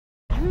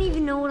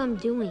even know what I'm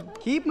doing.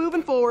 Keep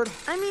moving forward.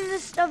 I mean,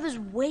 this stuff is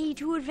way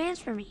too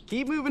advanced for me.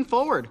 Keep moving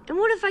forward. And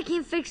what if I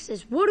can't fix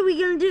this? What are we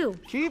gonna do?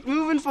 Keep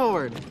moving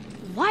forward.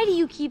 Why do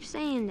you keep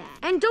saying that?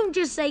 And don't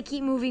just say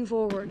keep moving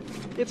forward.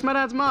 It's my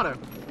dad's motto.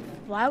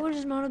 Why would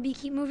his motto be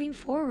keep moving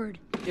forward?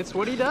 It's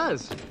what he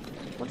does.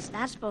 What's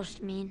that supposed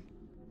to mean?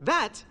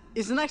 That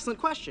is an excellent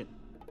question.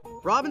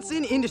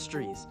 Robinson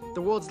Industries,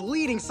 the world's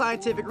leading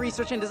scientific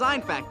research and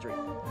design factory.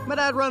 My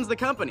dad runs the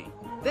company.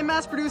 They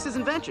mass produce his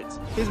inventions.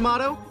 His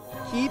motto,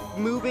 keep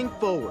moving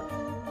forward.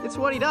 It's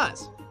what he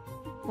does.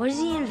 What has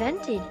he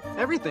invented?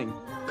 Everything.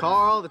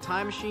 Carl, the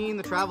time machine,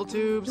 the travel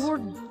tubes. Your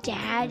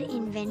dad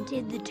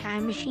invented the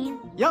time machine?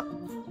 Yup.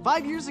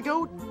 5 years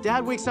ago,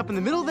 Dad wakes up in the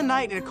middle of the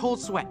night in a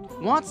cold sweat,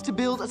 wants to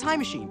build a time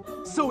machine.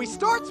 So he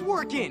starts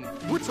working.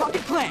 We're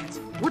talking plans.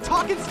 We're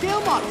talking scale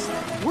models.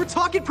 We're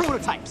talking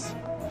prototypes.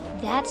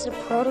 That's a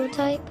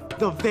prototype?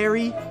 The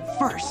very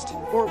first,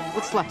 or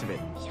what's left of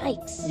it.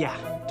 Yikes. Yeah,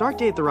 dark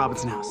day at the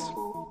Robinson house.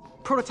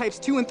 Prototypes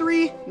 2 and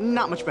 3,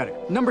 not much better.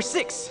 Number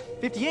 6,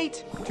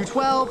 58,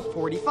 212,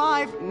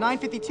 45,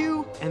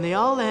 952, and they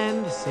all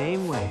end the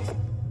same way.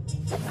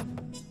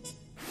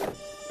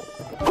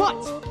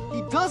 But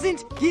he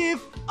doesn't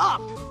give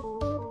up.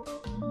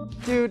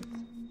 Dude,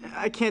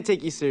 I can't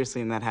take you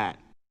seriously in that hat.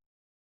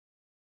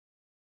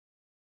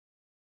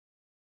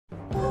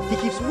 He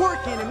keeps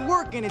working and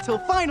working until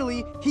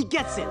finally he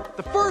gets it.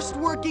 The first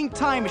working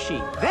time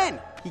machine. Then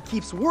he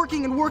keeps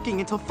working and working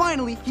until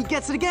finally he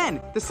gets it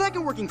again. The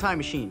second working time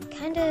machine.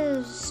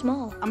 Kinda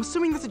small. I'm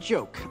assuming that's a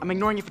joke. I'm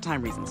ignoring it for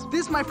time reasons.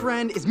 This, my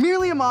friend, is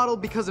merely a model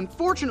because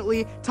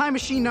unfortunately, time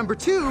machine number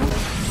 2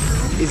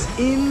 is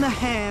in the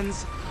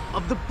hands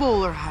of the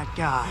bowler hat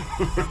guy.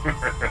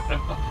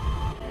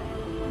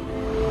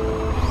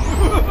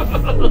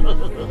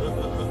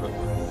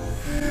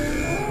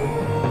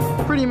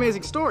 Pretty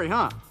amazing story,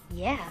 huh?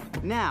 Yeah.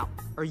 Now,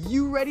 are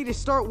you ready to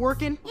start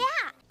working? Yeah,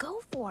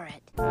 go for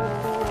it.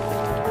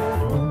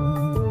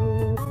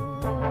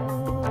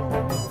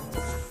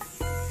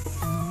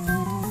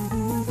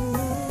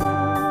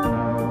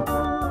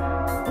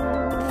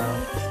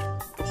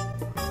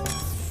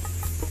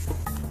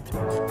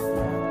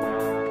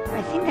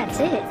 I think that's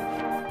it.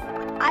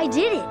 I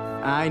did it.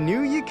 I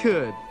knew you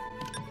could.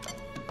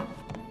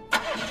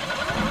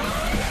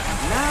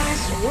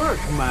 Nice work,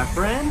 my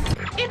friend.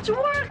 It's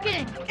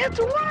working! It's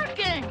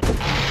working!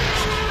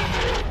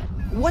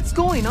 What's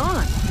going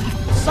on?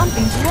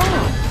 Something's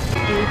wrong.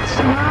 It's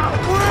not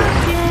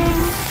working!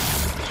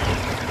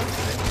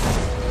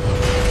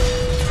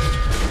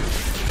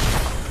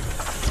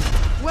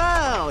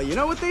 Well, you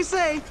know what they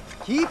say.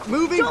 Keep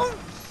moving. Don't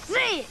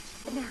say it.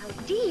 Now,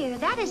 dear,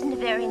 that isn't a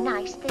very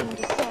nice thing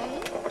to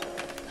say.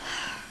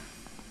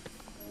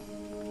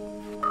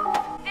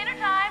 Dinner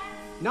time.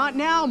 Not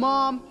now,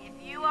 Mom. If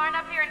you aren't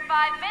up here in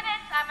 5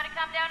 minutes, I'm gonna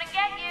come down and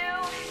get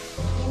you.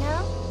 You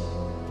know,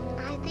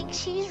 I think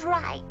she's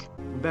right.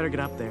 We better get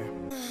up there.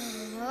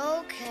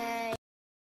 Okay.